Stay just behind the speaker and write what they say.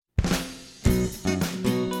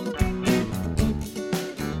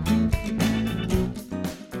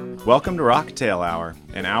Welcome to Rocktail Hour,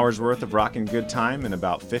 an hour's worth of rockin' good time in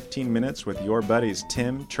about 15 minutes with your buddies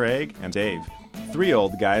Tim, Treg, and Dave. Three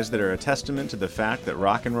old guys that are a testament to the fact that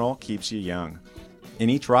rock and roll keeps you young.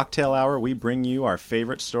 In each Rocktail Hour, we bring you our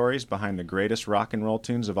favorite stories behind the greatest rock and roll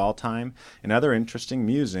tunes of all time and other interesting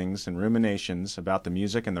musings and ruminations about the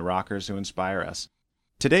music and the rockers who inspire us.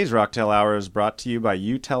 Today's Rocktail Hour is brought to you by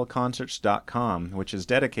utelconcerts.com, which is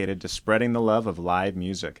dedicated to spreading the love of live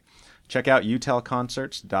music. Check out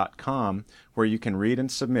utelconcerts.com, where you can read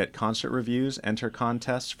and submit concert reviews, enter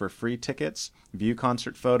contests for free tickets, view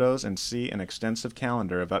concert photos, and see an extensive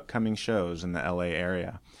calendar of upcoming shows in the LA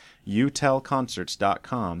area.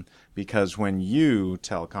 utelconcerts.com, because when you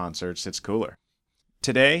tell concerts, it's cooler.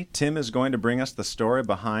 Today, Tim is going to bring us the story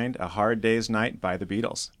behind A Hard Day's Night by the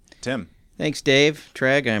Beatles. Tim. Thanks, Dave.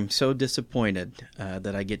 Treg, I'm so disappointed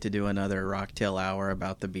that I get to do another Rocktail Hour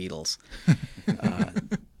about the Beatles.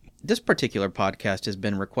 This particular podcast has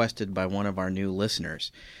been requested by one of our new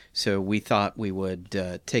listeners, so we thought we would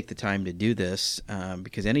take the time to do this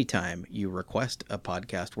because anytime you request a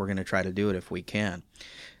podcast, we're going to try to do it if we can.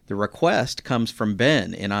 The request comes from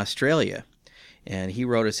Ben in Australia, and he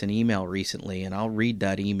wrote us an email recently, and I'll read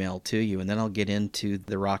that email to you, and then I'll get into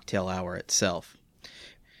the Rocktail Hour itself.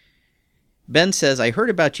 Ben says, I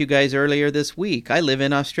heard about you guys earlier this week. I live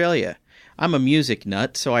in Australia. I'm a music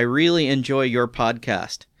nut, so I really enjoy your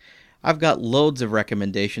podcast. I've got loads of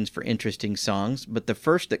recommendations for interesting songs, but the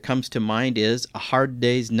first that comes to mind is A Hard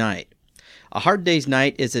Day's Night. A Hard Day's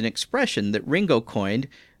Night is an expression that Ringo coined.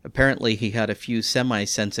 Apparently he had a few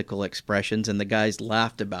semi-sensical expressions, and the guys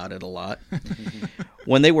laughed about it a lot.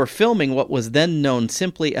 When they were filming what was then known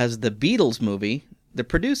simply as the Beatles movie, the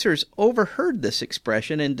producers overheard this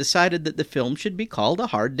expression and decided that the film should be called A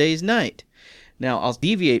Hard Day's Night. Now, I'll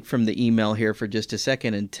deviate from the email here for just a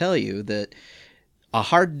second and tell you that A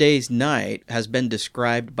Hard Day's Night has been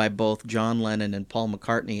described by both John Lennon and Paul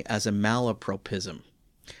McCartney as a malapropism.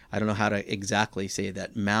 I don't know how to exactly say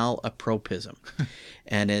that, malapropism.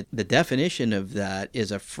 And the definition of that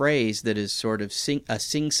is a phrase that is sort of a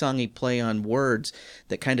sing-songy play on words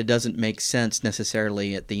that kind of doesn't make sense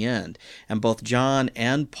necessarily at the end. And both John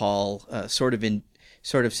and Paul sort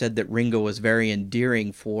of said that Ringo was very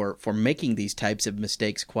endearing for making these types of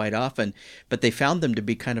mistakes quite often, but they found them to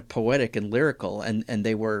be kind of poetic and lyrical, and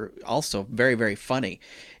they were also very, very funny.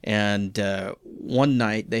 And one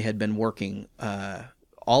night they had been working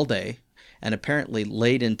all day, and apparently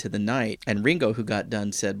late into the night, and Ringo, who got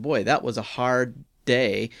done, said, boy, that was a hard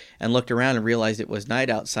day, and looked around and realized it was night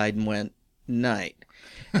outside and went, night.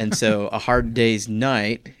 And so A Hard Day's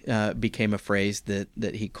Night became a phrase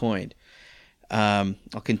that he coined. I'll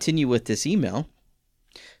continue with this email.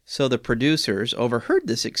 So the producers overheard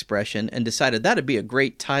this expression and decided that'd be a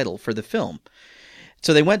great title for the film.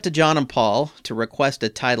 So they went to John and Paul to request a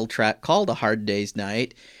title track called A Hard Day's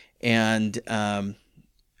Night, and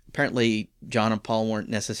apparently John and Paul weren't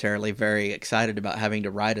necessarily very excited about having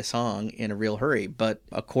to write a song in a real hurry. But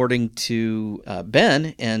according to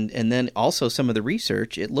Ben and then also some of the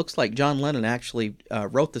research, it looks like John Lennon actually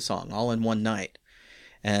wrote the song all in one night.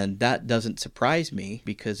 And that doesn't surprise me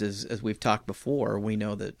because, as we've talked before, we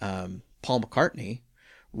know that Paul McCartney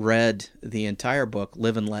read the entire book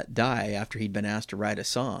Live and Let Die after he'd been asked to write a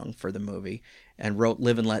song for the movie, and wrote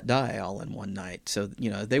Live and Let Die all in one night. So,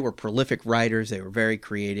 they were prolific writers. They were very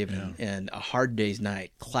creative, and A Hard Day's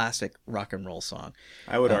Night, classic rock and roll song.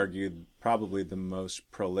 I would argue probably the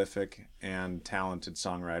most prolific and talented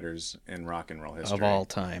songwriters in rock and roll history. Of all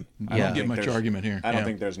time. I don't get much argument here. I don't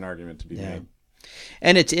think there's an argument to be made.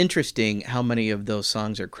 And it's interesting how many of those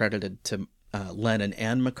songs are credited to Lennon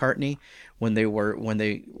and McCartney when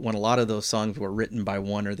a lot of those songs were written by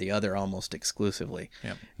one or the other almost exclusively.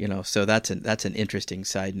 Yep. So that's an interesting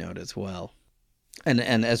side note as well. And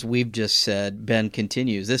as we've just said, Ben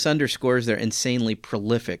continues, this underscores their insanely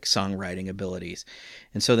prolific songwriting abilities.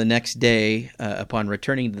 And so the next day, upon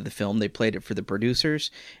returning to the film, they played it for the producers,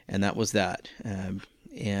 and that was that.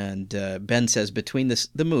 And Ben says, between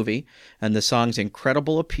the movie and the song's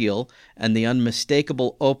incredible appeal and the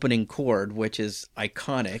unmistakable opening chord, which is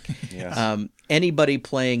iconic, yes. Anybody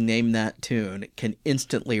playing Name That Tune can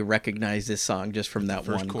instantly recognize this song just from that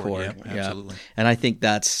one chord. Yeah, absolutely. And I think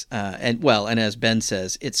that's, and as Ben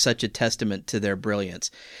says, it's such a testament to their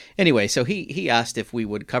brilliance. Anyway, so he asked if we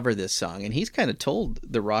would cover this song, and he's kind of told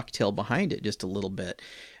the rock tale behind it just a little bit.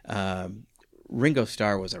 Ringo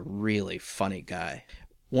Starr was a really funny guy.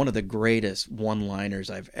 One of the greatest one-liners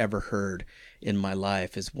I've ever heard in my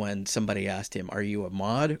life is when somebody asked him, "Are you a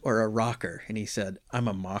mod or a rocker?" And he said, "I'm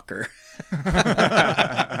a mocker."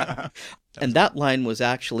 That And that line was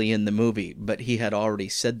actually in the movie, but he had already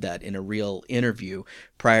said that in a real interview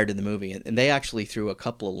prior to the movie. And they actually threw a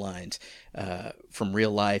couple of lines from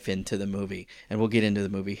real life into the movie. And we'll get into the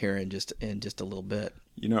movie here in just a little bit.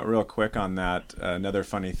 You know, real quick on that, another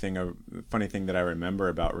funny thing that I remember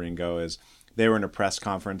about Ringo is they were in a press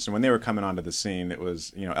conference, and when they were coming onto the scene, it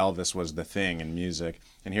was, you know, Elvis was the thing in music,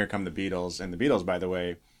 and here come the Beatles. And the Beatles, by the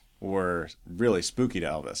way, were really spooky to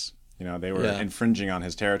Elvis. You know, they were infringing on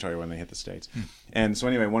his territory when they hit the States. And so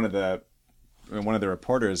anyway, one of the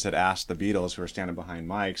reporters had asked the Beatles, who were standing behind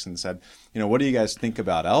mics, and said, you know, what do you guys think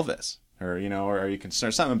about Elvis? Or, you know, or are you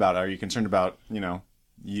concerned about, you know,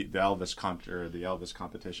 the Elvis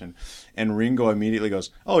competition? And Ringo immediately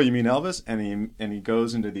goes, "Oh, you mean Elvis?" And he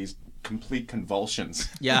goes into these complete convulsions.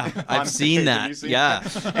 Yeah, I've seen that.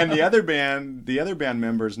 That? And the other band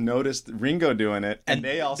members noticed Ringo doing it, and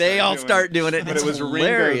they all start doing it. But it was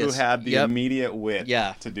hilarious. Ringo who had the immediate wit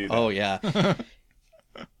to do that. Oh yeah.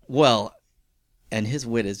 Well, and his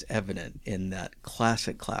wit is evident in that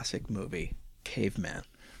classic movie, Caveman.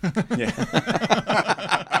 Yeah.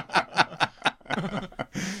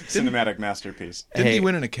 Cinematic masterpiece. Didn't he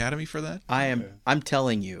win an Academy for that? I'm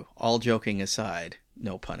telling you, all joking aside,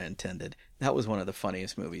 no pun intended, that was one of the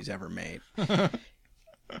funniest movies ever made. A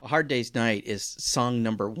Hard Day's Night is song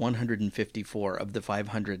number 154 of the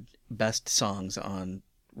 500 best songs on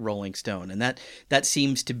Rolling Stone, and that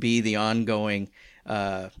seems to be the ongoing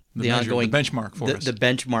the benchmark for us. The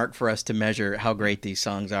benchmark for us to measure how great these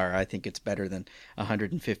songs are. I think it's better than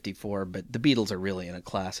 154, but the Beatles are really in a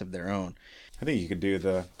class of their own. I think you could do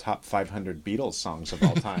the top 500 Beatles songs of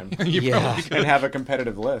all time. Yeah. And have a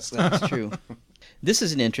competitive list. That's true. This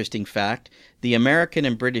is an interesting fact. The American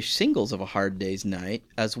and British singles of A Hard Day's Night,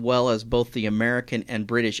 as well as both the American and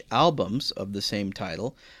British albums of the same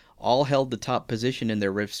title, all held the top position in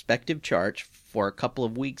their respective charts for a couple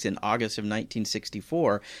of weeks in August of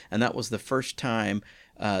 1964, and that was the first time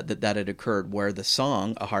that had occurred, where the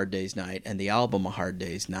song A Hard Day's Night and the album A Hard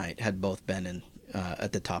Day's Night had both been in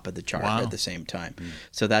at the top of the chart at the same time.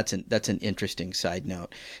 So that's an interesting side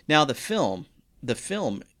note. Now the film,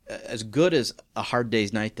 as good as A Hard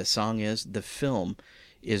Day's Night the song is, the film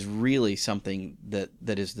is really something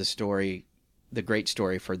that is the story, the great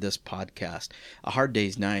story for this podcast. A Hard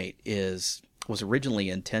Day's Night was originally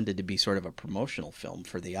intended to be sort of a promotional film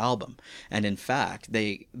for the album, and in fact,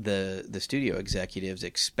 the studio executives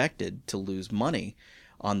expected to lose money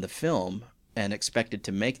on the film and expected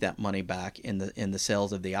to make that money back in the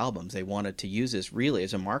sales of the albums. They wanted to use this really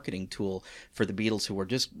as a marketing tool for the Beatles, who were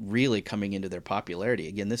just really coming into their popularity.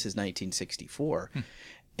 Again, this is 1964,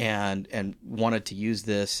 and wanted to use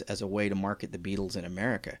this as a way to market the Beatles in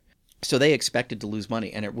America. So they expected to lose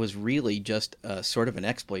money, and it was really just a sort of an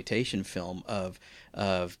exploitation film of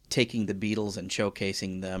taking the Beatles and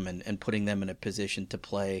showcasing them and putting them in a position to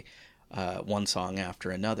play one song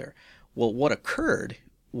after another. Well, what occurred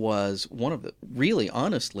was one of the, really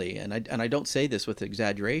honestly, and I don't say this with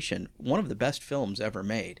exaggeration, one of the best films ever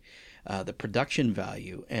made. The production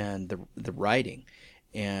value and the writing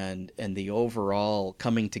and the overall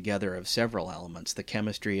coming together of several elements, the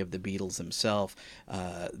chemistry of the Beatles themselves,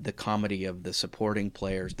 the comedy of the supporting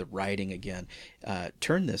players, the writing again,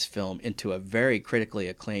 turned this film into a very critically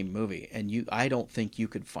acclaimed movie. And I don't think you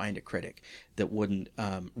could find a critic that wouldn't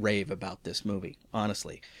rave about this movie,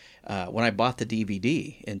 honestly. When I bought the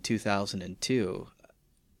DVD in 2002,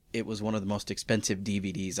 it was one of the most expensive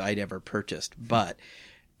DVDs I'd ever purchased, but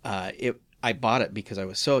I bought it because I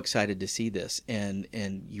was so excited to see this, and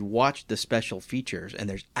you watch the special features, and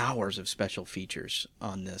there's hours of special features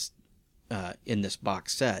on this in this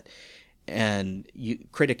box set, and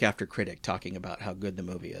critic after critic talking about how good the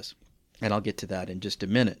movie is, and I'll get to that in just a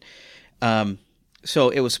minute. So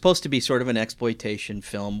it was supposed to be sort of an exploitation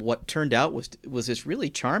film. What turned out was this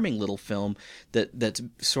really charming little film that's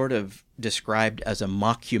sort of described as a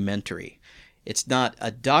mockumentary. It's not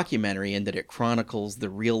a documentary in that it chronicles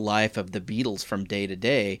the real life of the Beatles from day to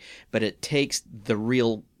day, but it takes the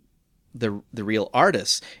real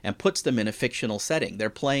artists and puts them in a fictional setting.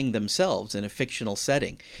 They're playing themselves in a fictional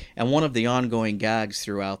setting. And one of the ongoing gags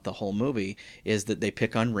throughout the whole movie is that they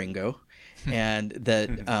pick on Ringo and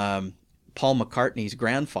that Paul McCartney's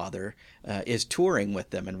grandfather is touring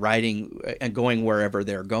with them and writing and going wherever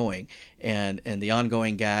they're going. And the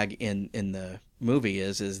ongoing gag in the movie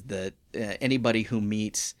is that anybody who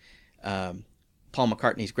meets Paul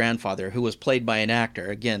McCartney's grandfather, who was played by an actor,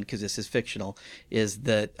 again, because this is fictional, is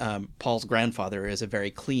that Paul's grandfather is a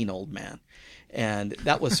very clean old man. And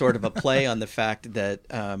that was sort of a play on the fact that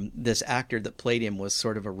this actor that played him was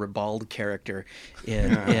sort of a ribald character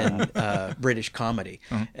in British comedy.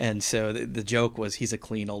 Uh-huh. And so the joke was he's a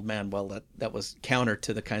clean old man. Well, that was counter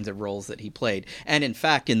to the kinds of roles that he played. And in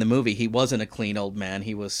fact, in the movie, he wasn't a clean old man.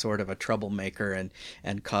 He was sort of a troublemaker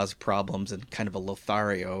and caused problems and kind of a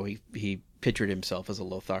Lothario. He pictured himself as a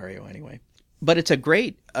Lothario anyway. But it's a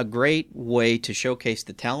great way to showcase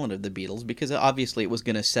the talent of the Beatles, because obviously it was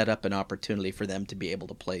going to set up an opportunity for them to be able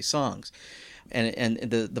to play songs. And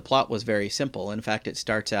the plot was very simple. In fact, it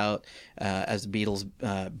starts out as the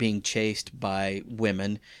Beatles being chased by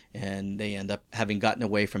women, and they end up having gotten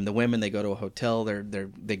away from the women. They go to a hotel.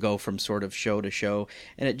 They go from sort of show to show,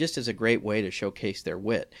 and it just is a great way to showcase their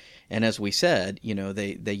wit. And as we said,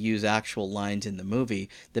 they use actual lines in the movie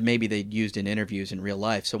that maybe they'd used in interviews in real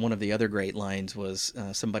life. So one of the other great lines was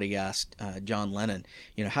somebody asked John Lennon,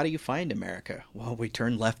 how do you find America? Well, we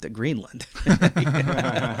turn left at Greenland.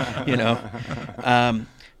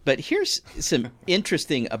 But here's some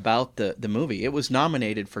interesting about the movie. It was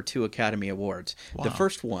nominated for 2 Academy Awards. Wow. The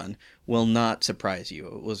first one will not surprise you.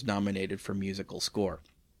 It was nominated for musical score.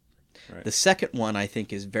 Right. The second one, I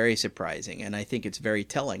think, is very surprising, and I think it's very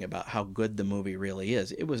telling about how good the movie really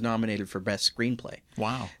is. It was nominated for Best Screenplay.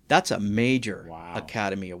 Wow. That's a major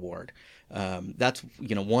Academy Award. That's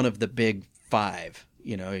one of the big 5.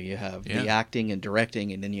 You have the acting and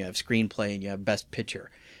directing, and then you have screenplay, and you have Best Picture.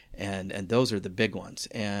 And those are the big ones.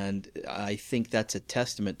 And I think that's a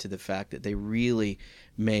testament to the fact that they really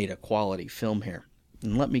made a quality film here.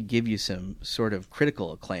 And let me give you some sort of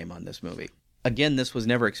critical acclaim on this movie. Again, this was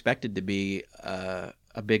never expected to be a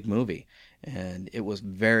big movie, and it was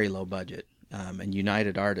very low budget. And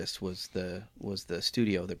United Artists was the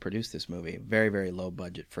studio that produced this movie. Very, very low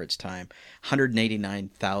budget for its time.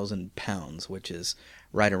 £189,000, which is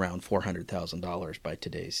right around $400,000 by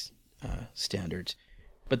today's standards.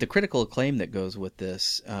 But the critical acclaim that goes with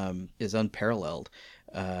this is unparalleled.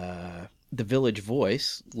 The Village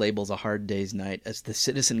Voice labels A Hard Day's Night as the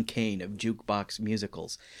Citizen Kane of jukebox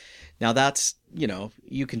musicals. Now that's,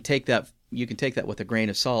 you can take that with a grain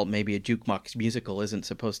of salt. Maybe a jukebox musical isn't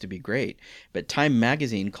supposed to be great, but Time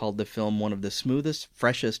magazine called the film one of the smoothest,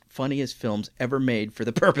 freshest, funniest films ever made for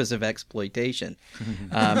the purpose of exploitation.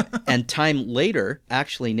 And Time later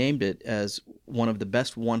actually named it as one of the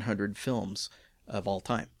best 100 films of all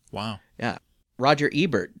time. Wow. Yeah. Roger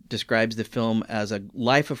Ebert describes the film as a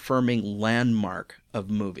life-affirming landmark of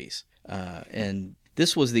movies. And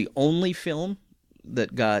this was the only film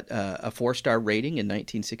that got a 4-star rating in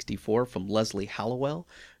 1964 from Leslie Hallowell,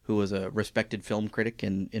 who was a respected film critic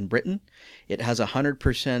in Britain. It has a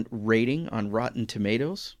 100% rating on Rotten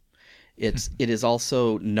Tomatoes. It is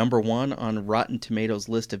also number 1 on Rotten Tomatoes'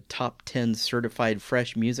 list of top 10 certified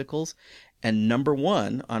fresh musicals, and number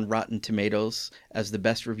 1 on Rotten Tomatoes as the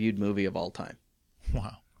best reviewed movie of all time.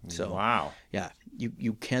 Wow. So, yeah,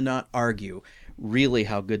 you cannot argue really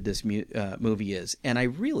how good this movie is. And I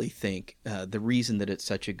really think the reason that it's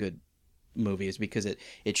such a good movie is because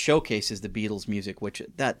it showcases the Beatles' music, which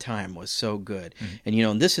at that time was so good. Mm-hmm.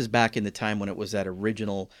 And, this is back in the time when it was that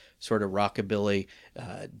original sort of rockabilly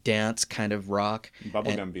dance kind of rock.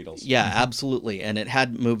 Bubblegum Beatles. Yeah, absolutely. And it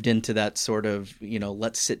had moved into that sort of,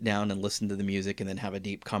 let's sit down and listen to the music and then have a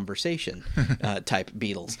deep conversation type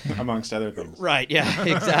Beatles. Amongst other things. Right, yeah,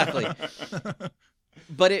 exactly.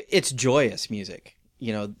 But it's joyous music.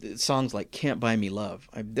 Songs like Can't Buy Me Love.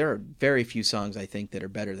 There are very few songs, I think, that are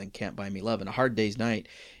better than Can't Buy Me Love. And A Hard Day's Night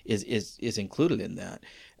is included in that.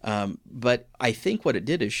 But I think what it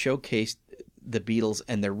did is showcase the Beatles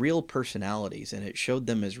and their real personalities, and it showed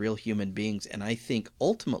them as real human beings. And I think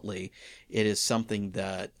ultimately it is something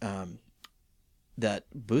that that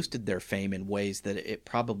boosted their fame in ways that it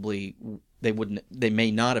probably they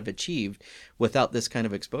may not have achieved without this kind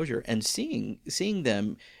of exposure. And seeing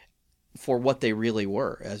them for what they really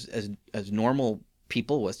were as normal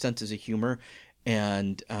people with senses of humor.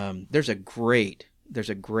 And there's a great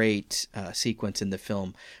sequence in the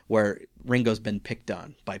film where Ringo's been picked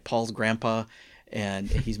on by Paul's grandpa, and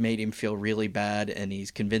he's made him feel really bad, and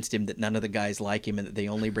he's convinced him that none of the guys like him and that they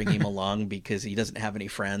only bring him along because he doesn't have any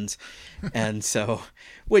friends. And so,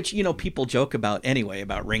 which, people joke about anyway,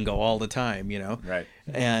 about Ringo all the time, Right.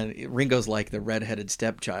 And Ringo's like the redheaded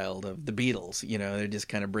stepchild of the Beatles, they just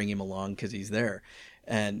kind of bring him along because he's there.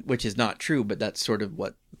 And which is not true, but that's sort of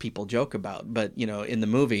what people joke about. But, in the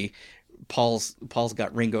movie, Paul's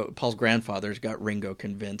grandfather's got Ringo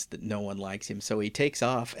convinced that no one likes him. So he takes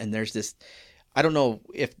off, and there's this, I don't know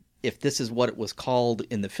if if this is what it was called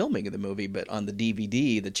in the filming of the movie, but on the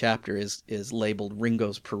DVD, the chapter is labeled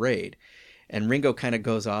Ringo's Parade. And Ringo kind of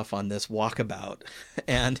goes off on this walkabout,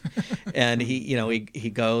 and he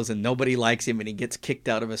goes and nobody likes him, and he gets kicked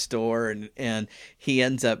out of a store, and he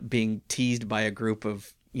ends up being teased by a group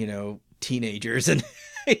of teenagers, and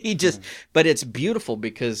but it's beautiful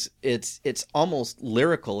because it's almost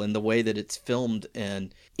lyrical in the way that it's filmed.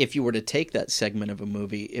 And if you were to take that segment of a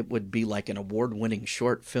movie, it would be like an award-winning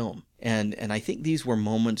short film. And I think these were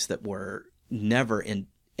moments that were never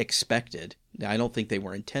expected. I don't think they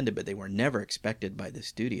were intended, but they were never expected by the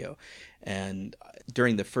studio. And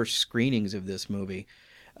during the first screenings of this movie,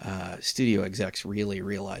 studio execs really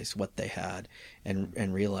realized what they had,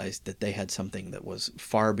 and realized that they had something that was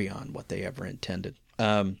far beyond what they ever intended.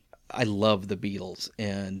 I love the Beatles,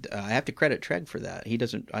 and I have to credit Treg for that.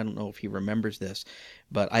 I don't know if he remembers this,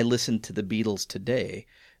 but I listened to the Beatles today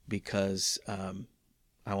because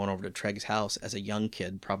I went over to Treg's house as a young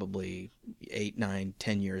kid, probably 8, 9,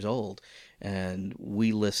 10 years old, and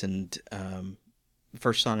we listened. The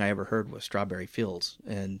first song I ever heard was Strawberry Fields,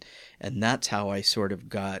 and that's how I sort of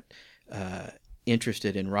got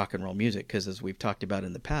interested in rock and roll music, because as we've talked about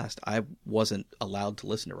in the past, I wasn't allowed to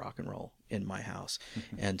listen to rock and roll in my house.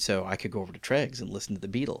 And so I could go over to Treg's and listen to the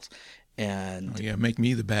Beatles. And make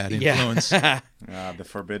me the bad influence. The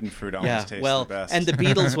forbidden fruit almost tastes the best. And the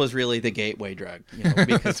Beatles was really the gateway drug,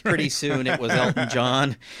 because pretty soon it was Elton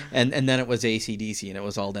John, and then it was AC/DC, and it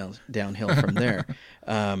was all downhill from there.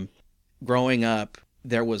 Growing up,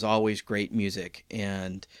 there was always great music,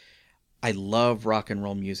 and I love rock and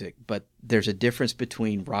roll music, but there's a difference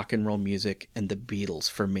between rock and roll music and the Beatles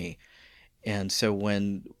for me. And so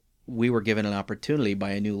when we were given an opportunity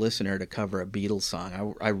by a new listener to cover a Beatles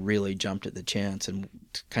song, I really jumped at the chance and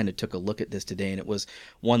kind of took a look at this today. And it was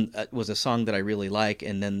a song that I really like,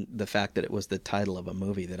 and then the fact that it was the title of a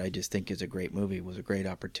movie that I just think is a great movie was a great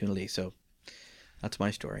opportunity. So that's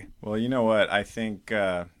my story. Well, you know what? I think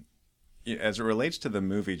as it relates to the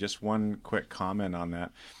movie, just one quick comment on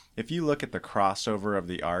that. If you look at the crossover of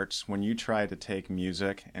the arts, when you try to take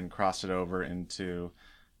music and cross it over into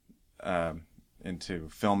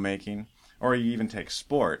filmmaking, or you even take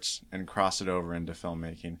sports and cross it over into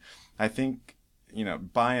filmmaking, I think,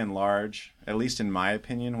 by and large, at least in my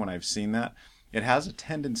opinion, when I've seen that, it has a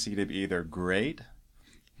tendency to be either great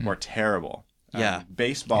or terrible.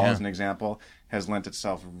 Baseball, as an example, has lent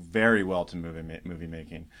itself very well to movie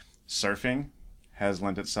making. Surfing has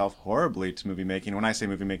lent itself horribly to movie making. When I say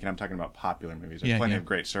movie making, I'm talking about popular movies. There's plenty of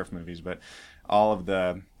great surf movies, but all of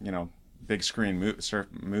the, big screen surf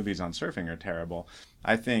movies on surfing are terrible.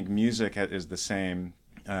 I think music is the same,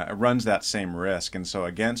 runs that same risk. And so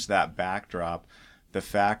against that backdrop, the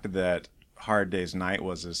fact that Hard Day's Night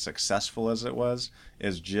was as successful as it was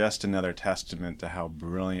is just another testament to how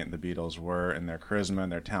brilliant the Beatles were in their charisma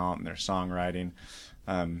and their talent and their songwriting.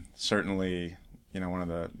 Certainly, one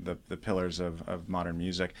of the pillars of modern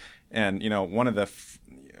music. And, one of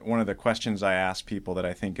the questions I ask people that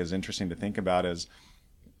I think is interesting to think about is,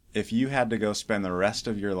 if you had to go spend the rest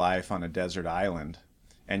of your life on a desert island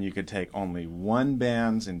and you could take only one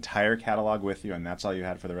band's entire catalog with you and that's all you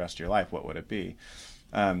had for the rest of your life, what would it be?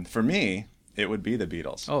 For me, it would be the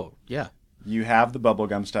Beatles. Oh, yeah. You have the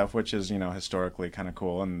bubblegum stuff, which is, historically kind of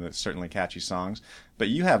cool and certainly catchy songs. But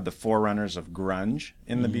you have the forerunners of grunge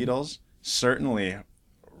in the Beatles. Certainly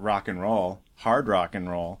rock and roll, hard rock and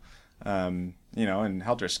roll. And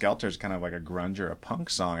Helter Skelter is kind of like a grunge or a punk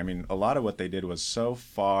song. I mean, a lot of what they did was so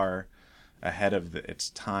far ahead of its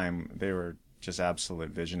time. They were just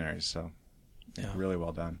absolute visionaries. So, really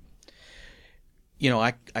well done.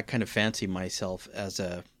 I kind of fancy myself as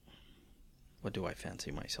what do I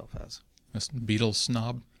fancy myself as? A Beatles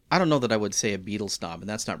snob? I don't know that I would say a Beatles snob, and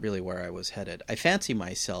that's not really where I was headed. I fancy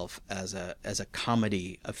myself as a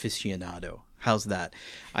comedy aficionado. How's that?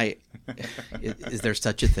 Is there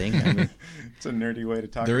such a thing? I mean, it's a nerdy way to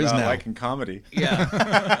talk about liking comedy.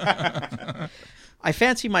 Yeah. I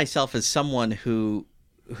fancy myself as someone who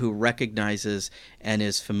recognizes and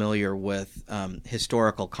is familiar with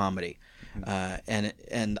historical comedy.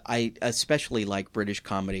 And I especially like British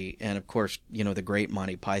comedy, and of course, the great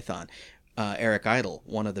Monty Python. Eric Idle,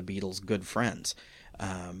 one of the Beatles' good friends.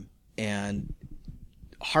 And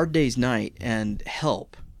Hard Day's Night and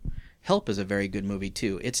Help. Help is a very good movie,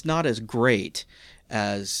 too. It's not as great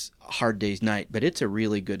as Hard Day's Night, but it's a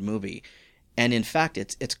really good movie. And in fact,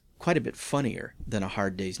 it's quite a bit funnier than A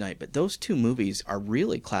Hard Day's Night. But those two movies are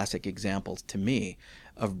really classic examples to me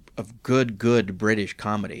of good British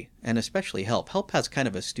comedy, and especially Help. Help has kind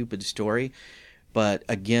of a stupid story, but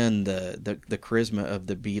again, the charisma of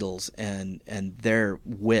the Beatles and their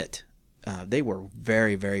wit They were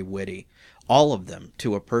very, very witty. All of them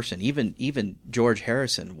to a person. Even George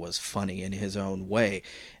Harrison was funny in his own way.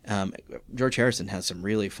 George Harrison has some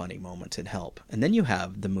really funny moments in Help. And then you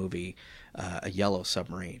have the movie A Yellow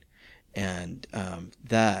Submarine. And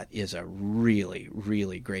that is a really,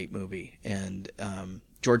 really great movie. And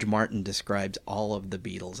George Martin describes all of the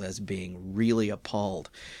Beatles as being really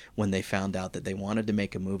appalled when they found out that they wanted to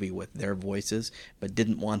make a movie with their voices but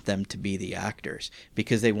didn't want them to be the actors,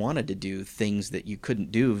 because they wanted to do things that you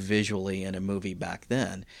couldn't do visually in a movie back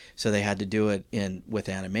then. So they had to do it with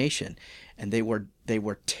animation. And they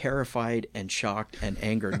were terrified and shocked and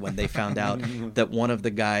angered when they found out that one of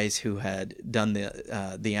the guys who had done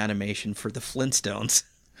the animation for the Flintstones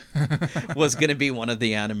was going to be one of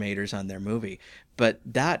the animators on their movie. But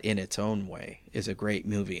that in its own way is a great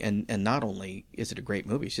movie. And not only is it a great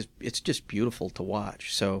movie, it's just beautiful to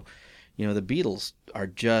watch. So, the Beatles are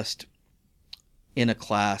just in a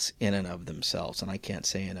class in and of themselves, and I can't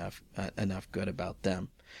say enough good about them.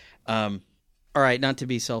 All right, not to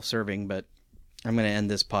be self-serving, but I'm going to end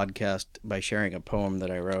this podcast by sharing a poem that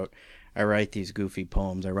I wrote. I write these goofy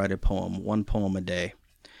poems. I write one poem a day.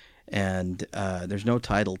 And there's no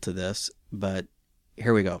title to this, but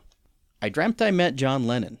here we go. I dreamt I met John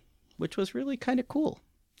Lennon, which was really kind of cool.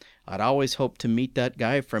 I'd always hoped to meet that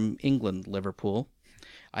guy from England, Liverpool.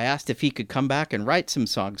 I asked if he could come back and write some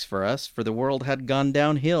songs for us, for the world had gone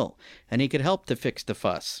downhill, and he could help to fix the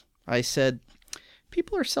fuss. I said,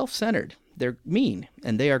 people are self-centered. They're mean,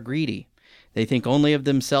 and they are greedy. They think only of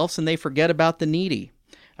themselves, and they forget about the needy.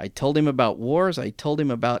 I told him about wars. I told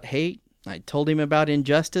him about hate. I told him about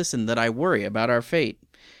injustice and that I worry about our fate.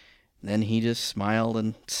 Then he just smiled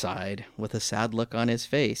and sighed with a sad look on his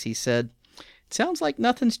face. He said, it sounds like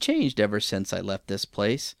nothing's changed ever since I left this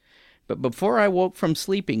place. But before I woke from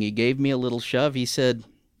sleeping, he gave me a little shove. He said,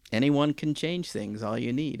 anyone can change things. All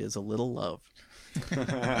you need is a little love.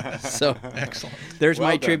 So Excellent. There's Well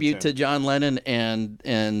my done, tribute Tim. to John Lennon and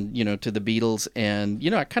to the Beatles. And,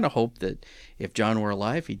 I kind of hope that if John were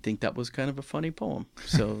alive, he'd think that was kind of a funny poem.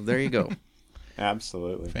 So there you go.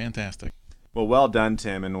 Absolutely. Fantastic. Well done,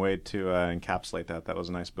 Tim, and way to encapsulate that. That was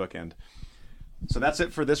a nice bookend. So that's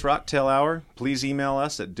it for this Rocktail Hour. Please email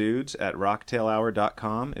us at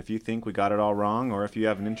dudes@rocktailhour.com if you think we got it all wrong, or if you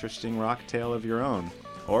have an interesting rocktail of your own,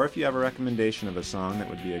 or if you have a recommendation of a song that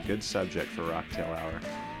would be a good subject for Rocktail Hour.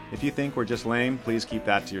 If you think we're just lame, please keep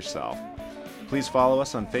that to yourself. Please follow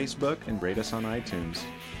us on Facebook and rate us on iTunes.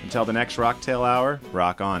 Until the next Rocktail Hour,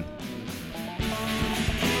 rock on.